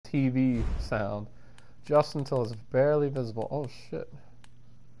TV sound, just until it's barely visible. Oh shit.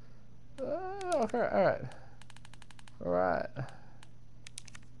 Okay, alright. Alright.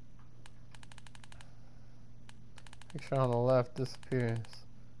 Picture on the left disappears.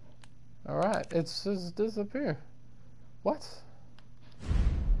 Alright, it's just disappear. What?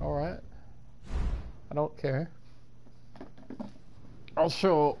 Alright. I don't care. I'll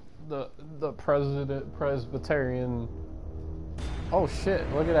show the Presbyterian. Oh shit,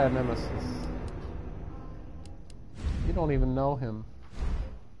 look at that nemesis. You don't even know him.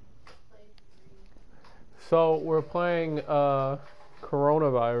 So we're playing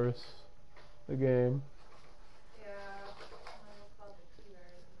Coronavirus, the game.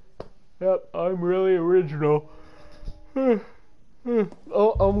 Yep, I'm really original.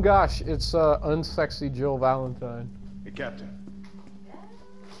 Oh gosh, it's unsexy Jill Valentine. Hey, Captain.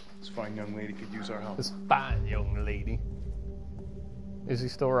 This fine young lady could use our help. This fine young lady. Is he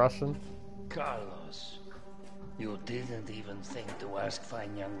still Russian? Carlos, you didn't even think to ask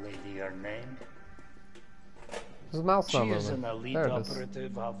fine young lady her name? His mouth's not She is moving. an elite There it is.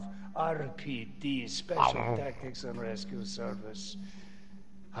 operative of RPD, Special Tactics and Rescue Service.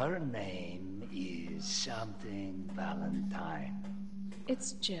 Her name is something Valentine.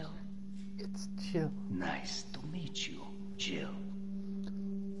 It's Jill. It's Jill. Nice to meet you, Jill.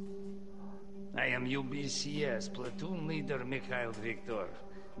 I am UBCS platoon leader Mikhail Victor.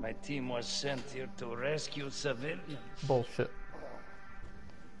 My team was sent here to rescue civilians. Bullshit.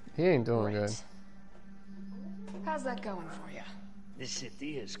 He ain't doing Great. good. How's that going for you? The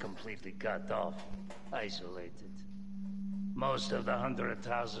city is completely cut off, isolated. Most of the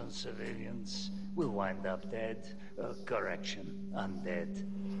 100,000 civilians will wind up dead. Correction, undead.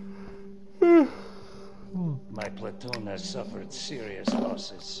 My platoon has suffered serious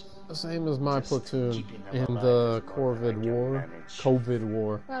losses. The same as my Just platoon keeping them in alive the is more than I COVID can war. manage. COVID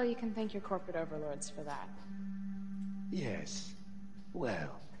war. Well, you can thank your corporate overlords for that. Yes.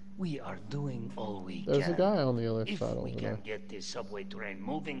 Well, we are doing all we There's can. a guy on the other If side we over can there. get this subway train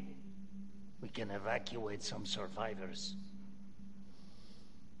moving, we can evacuate some survivors.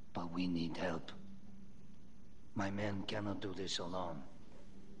 But we need help. My men cannot do this alone.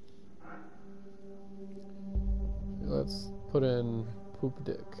 Let's put in poop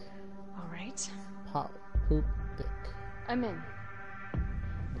dick. All right. Pop poop dick. I'm in,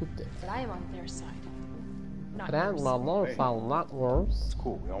 Poop dick. but I am on their side. Not But that's yours. my low sound, not worse. It's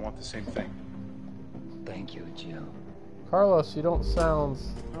cool. We all want the same thing. Thank you, Jill. Carlos, you don't sound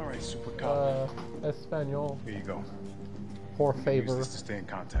All right, super cop. Espanol. Here you go. Por Use favor. this to stay in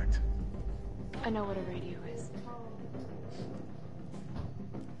contact. I know what a radio is.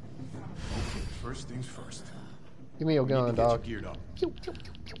 Okay, first things first. Give me your We need to gun, get you dog. geared up. Pew, pew,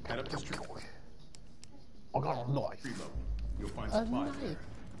 pew, pew, Head up the street. I got a knife. Reload. You'll find A supplies knife. there.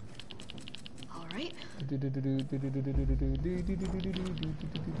 All right.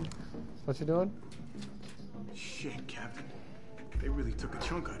 What you doing? Shit, Captain. They really took a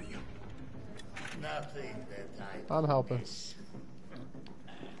chunk out of you. Nothing that I I'm helping. miss.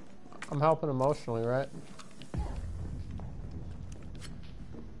 I'm helping emotionally, right?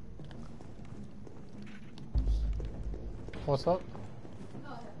 What's up?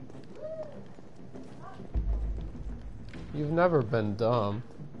 You've never been dumb.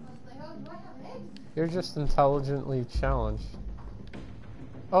 You're just intelligently challenged.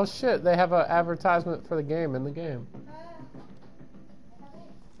 Oh shit, they have an advertisement for the game in the game.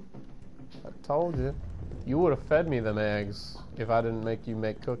 I told you. You would have fed me them eggs if I didn't make you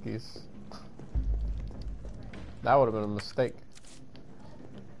make cookies. That would have been a mistake.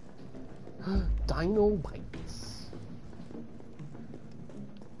 Dino bites.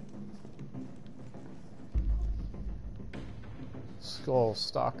 Skull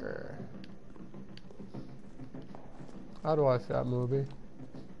Stalker. How do I that movie?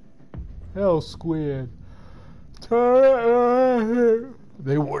 Hell, squid.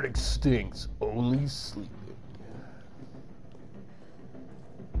 They weren't extinct, only sleeping.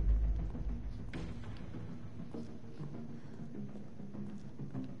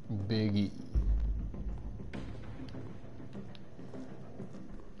 Biggie.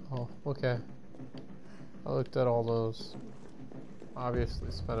 Oh, okay. I looked at all those.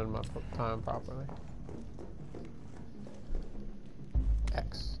 Obviously spending my time properly.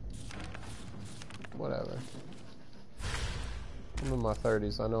 X. Whatever. I'm in my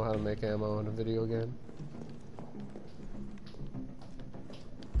 30s. I know how to make ammo in a video game.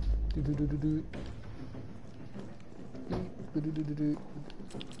 Do-do-do-do-do. Do-do-do-do-do.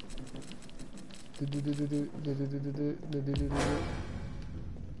 Do-do-do-do-do.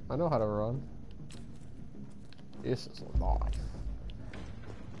 I know how to run. This is life.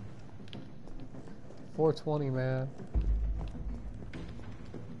 420, man.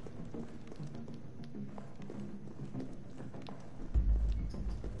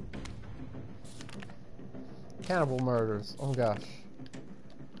 Cannibal murders. Oh gosh.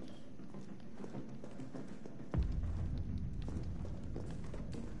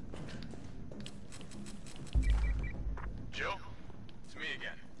 Jill, it's me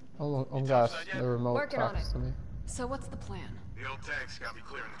again. Oh gosh, the remote Working on talks it. to me. So what's the plan? The old tanks got me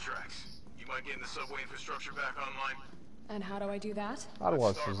clearing the tracks. You mind getting the subway infrastructure back online? And how do I do that? I'd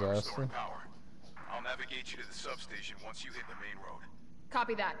watch Let's start by disaster. restoring power. I'll navigate you to the substation once you hit the main road.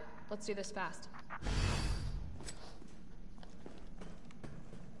 Copy that. Let's do this fast.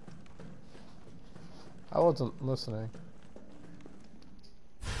 I wasn't listening.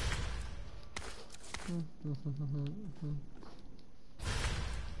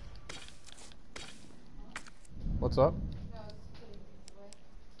 What's up?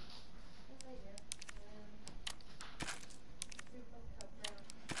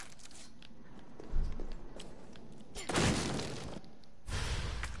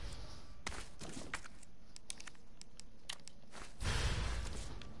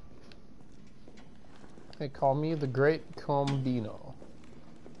 They call me the Great Combino.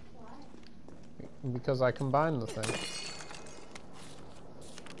 Because I combine the things.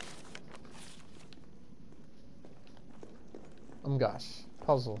 Gosh.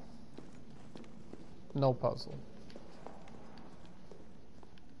 Puzzle. No puzzle.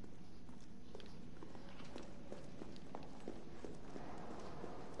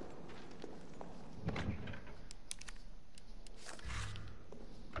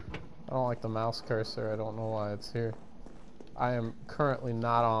 I don't like the mouse cursor. I don't know why it's here. I am currently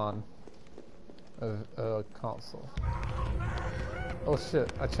not on a console. Oh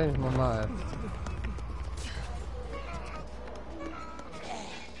shit, I changed my mind.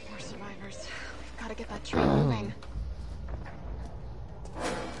 More survivors. We've got to get that train moving.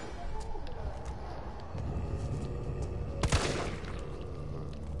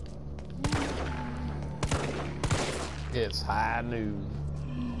 It's high noon.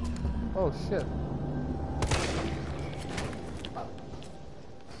 Oh shit.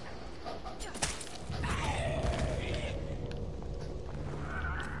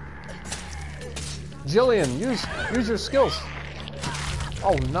 Jillian, use your skills.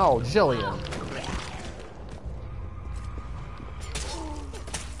 Oh no, Jillian.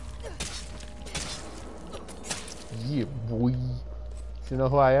 Yeah, boy. You know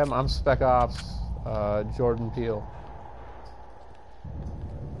who I am? I'm Spec Ops, Jordan Peele.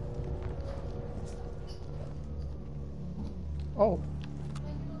 Oh.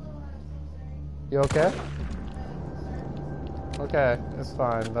 You okay? Okay, it's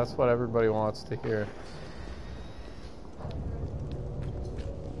fine. That's what everybody wants to hear.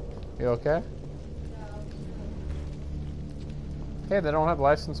 You okay? Hey, they don't have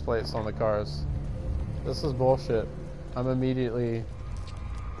license plates on the cars. This is bullshit. I'm immediately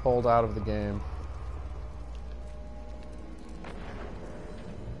pulled out of the game.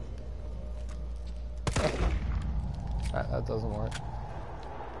 Alright, that doesn't work.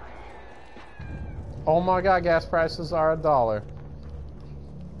 Oh my god, gas prices are $1.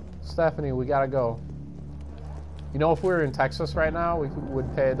 Stephanie, we gotta go. You know, if we were in Texas right now, we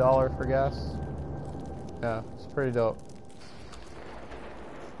would pay $1 for gas. Yeah, it's pretty dope.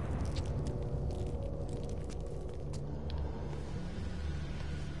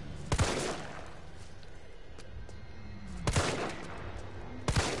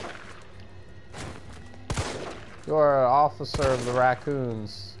 You're an officer of the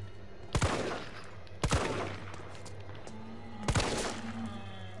raccoons.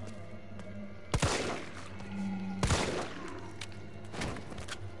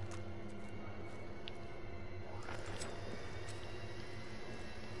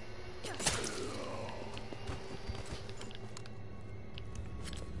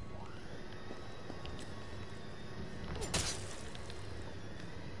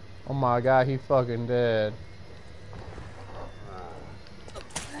 Oh my god, he fucking dead.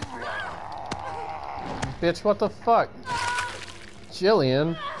 Bitch, what the fuck?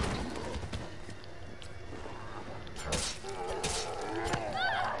 Jillian.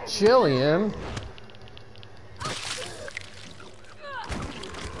 Jillian.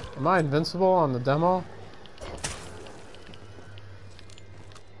 Am I invincible on the demo?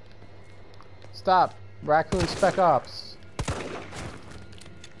 Stop. Raccoon Spec Ops.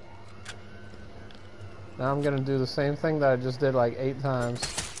 Now I'm gonna do the same thing that I just did like 8 times.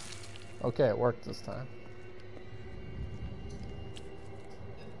 Okay, it worked this time.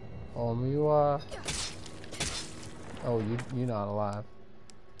 Oh, you're not alive.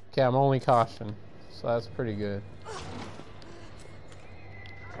 Okay, I'm only caution. So that's pretty good.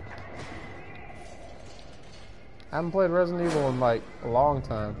 I haven't played Resident Evil in like a long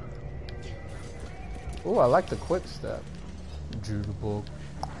time. Ooh, I like the quick step. Judabug.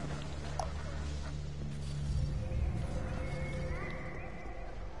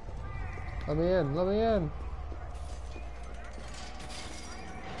 Let me in, let me in.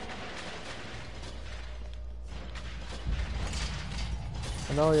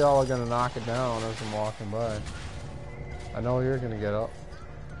 I know y'all are gonna knock it down as I'm walking by. I know you're gonna get up.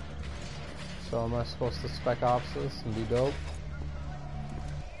 So am I supposed to spec ops this and be dope?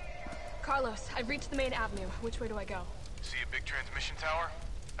 Carlos, I've reached the main avenue. Which way do I go? See a big transmission tower?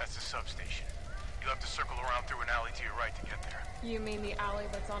 That's the substation. You'll have to circle around through an alley to your right to get there. You mean the alley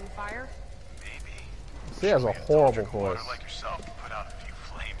that's on fire? Maybe. She has a horrible voice. Like yourself to put out a few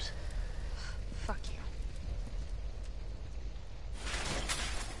flames. Fuck you.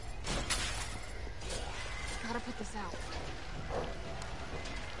 Gotta put this out.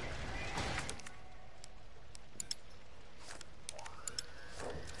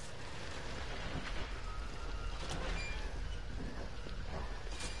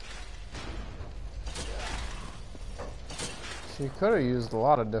 She could have used a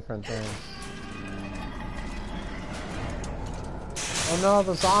lot of different things. Oh no,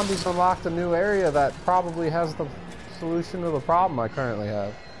 the zombies unlocked a new area that probably has the solution to the problem I currently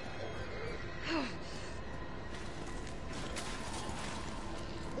have.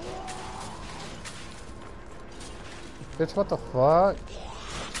 Bitch, what the fuck?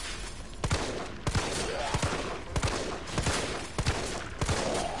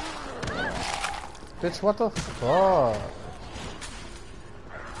 Bitch, what the fuck?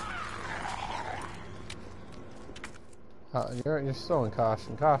 You're still in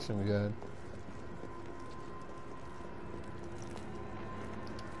caution. Caution, good.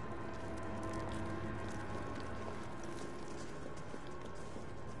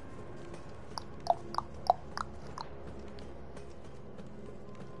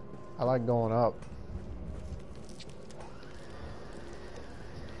 I like going up.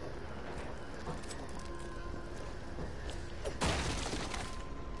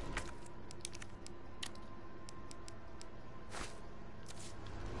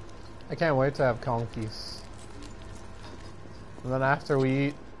 I can't wait to have conkies. And then after we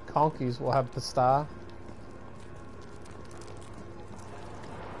eat conkies, we'll have pasta.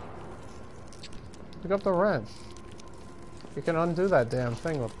 Pick up the wrench. You can undo that damn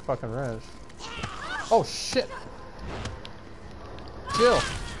thing with the fucking wrench. Oh shit! Chill!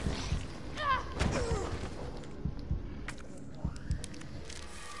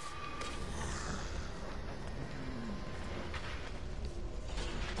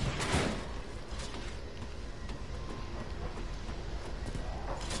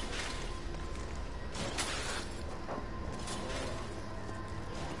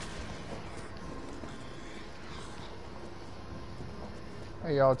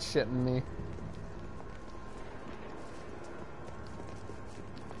 Are y'all shitting me?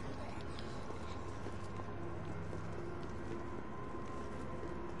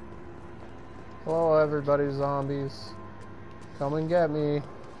 Hello everybody, zombies. Come and get me.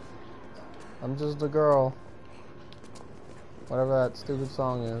 I'm just a girl. Whatever that stupid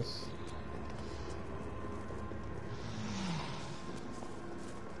song is.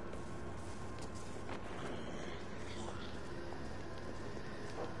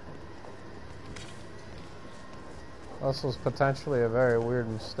 This was potentially a very weird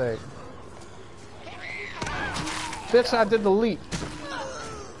mistake. Bitch, I did the leap.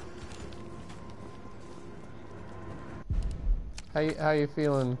 How you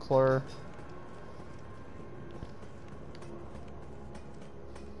feeling, Claire?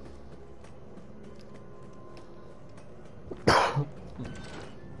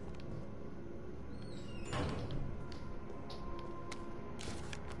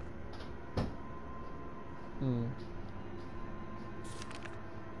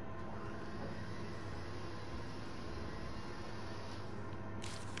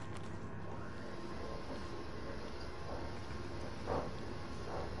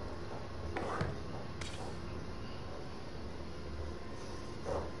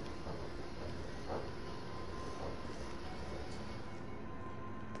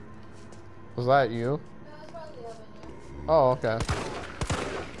 Was that you? No, it's probably the oven, yeah. Oh, okay.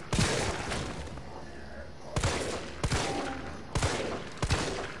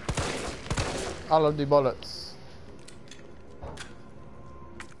 All of the bullets.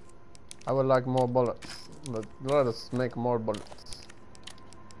 I would like more bullets. Let us make more bullets.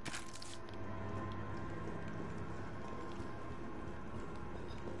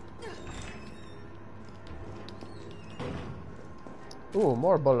 Ooh,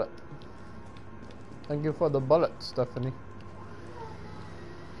 more bullet. Thank you for the bullet, Stephanie.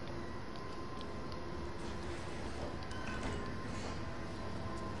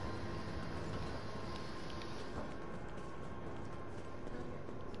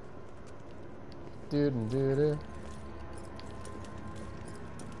 Dude.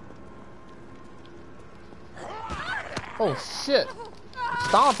 Oh shit!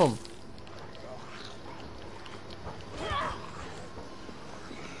 Stomp him!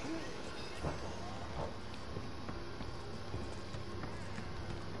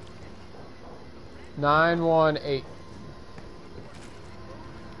 Nine, 1, 8.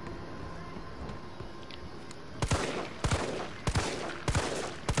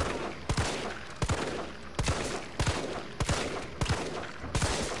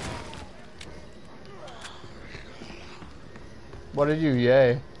 What did you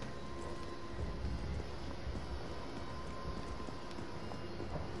yay?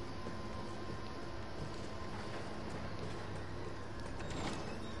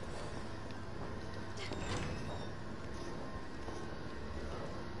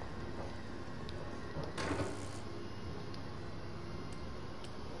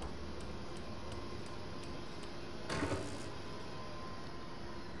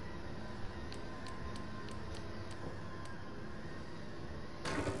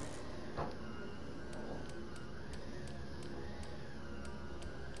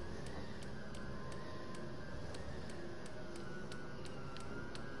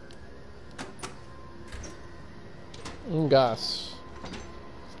 Gosh.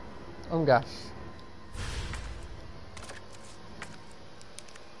 Gosh.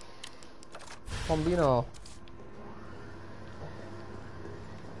 Bombino.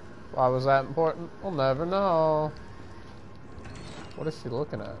 Why was that important? We'll never know. What is she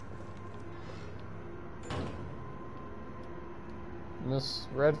looking at? Miss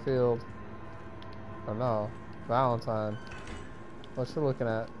Redfield. Oh no. Valentine. What's she looking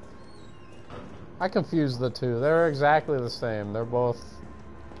at? I confused the two. They're exactly the same. They're both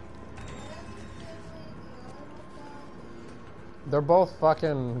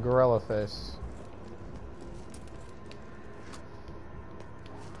fucking gorilla face.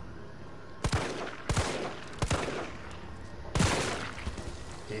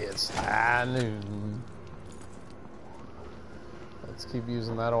 It's high noon. Let's keep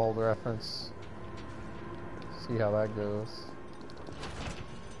using that old reference. See how that goes.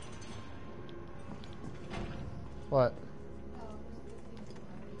 What?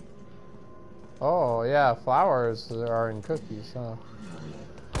 Oh, yeah, flowers are in cookies, huh?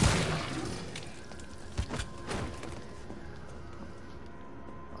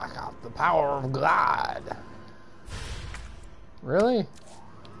 I got the power of God. Really?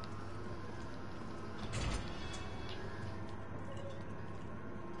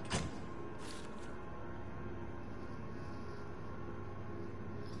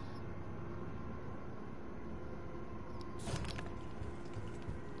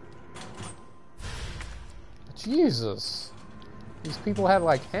 Jesus. These people have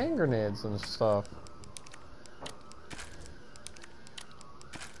like hand grenades and stuff.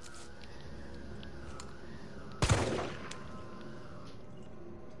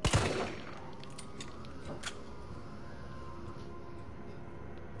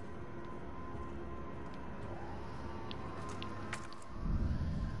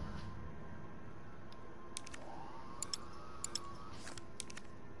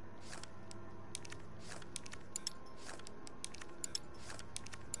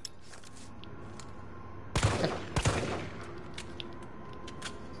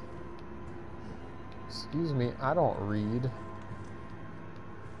 Excuse me, I don't read.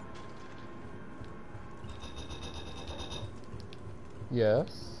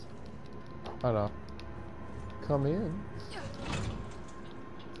 Yes. I know. Come in.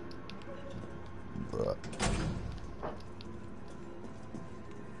 Bruh.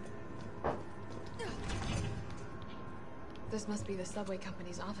 This must be the subway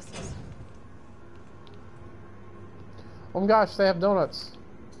company's offices. Oh my gosh, they have donuts.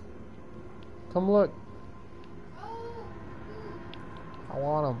 Come look. I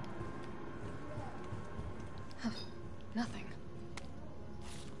want them. Nothing.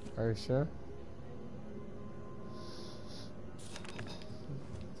 Are you sure?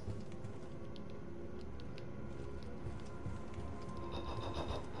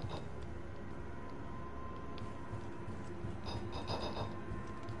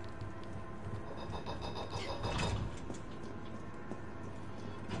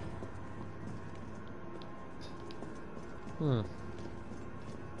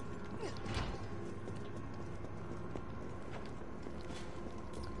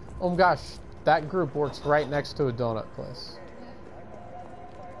 Oh gosh, that group works right next to a donut place.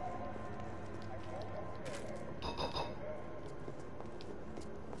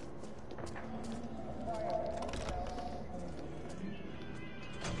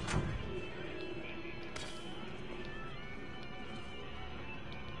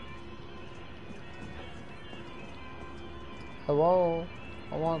 Hello,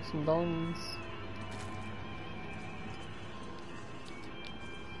 I want some donuts.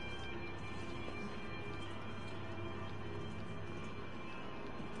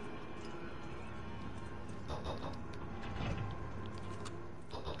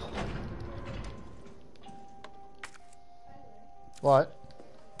 What?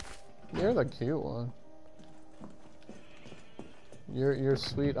 You're the cute one. You're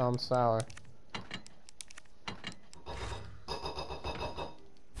sweet, I'm sour.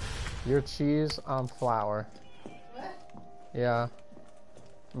 You're cheese, I'm flour. What? Yeah.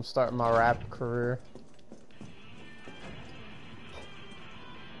 I'm starting my rap career.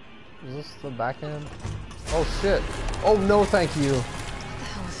 Is this the back end? Oh shit. Oh no, thank you. What the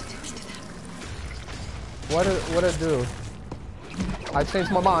hell is it doing to them? What'd it do? I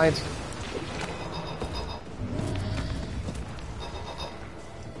changed my mind.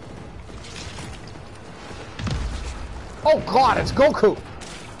 Oh god, it's Goku!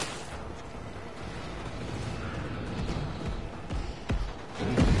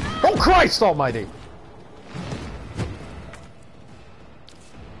 Oh Christ almighty!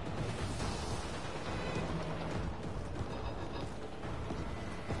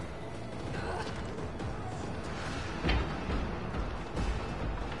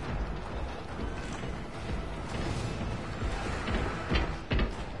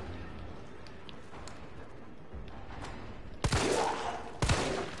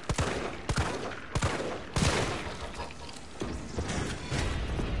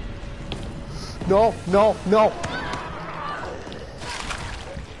 No, no, no!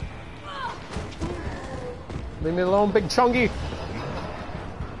 Leave me alone, big chungy!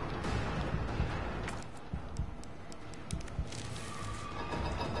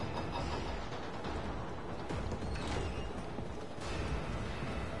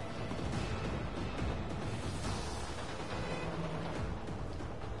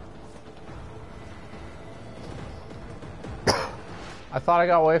 I thought I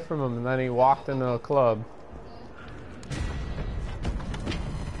got away from him and then he walked into a club.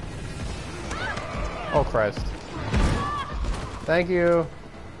 Oh Christ. Thank you.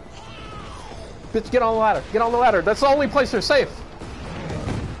 Bitch, get on the ladder. Get on the ladder. That's the only place you're safe.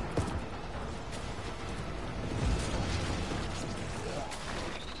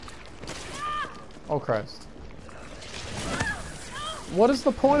 Oh Christ. What is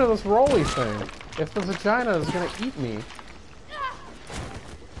the point of this rolly thing? If the vagina is gonna eat me.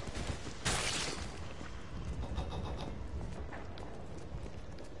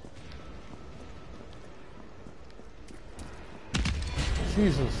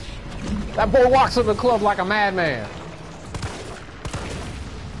 Jesus. That boy walks in the club like a madman.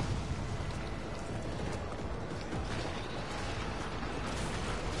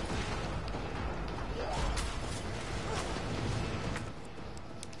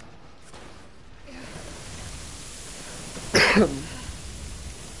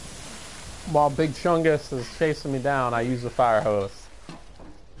 While Big Chungus is chasing me down, I use the fire hose.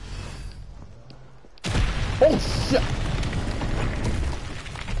 Oh shit!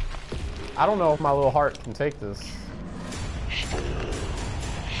 I don't know if my little heart can take this.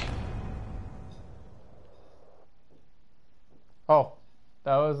 Oh,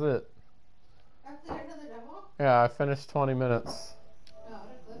 that was it. After another demo? Yeah, I finished 20 minutes. Oh,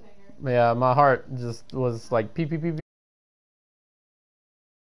 what a cliffhanger. Yeah, my heart just was like pee pee pee.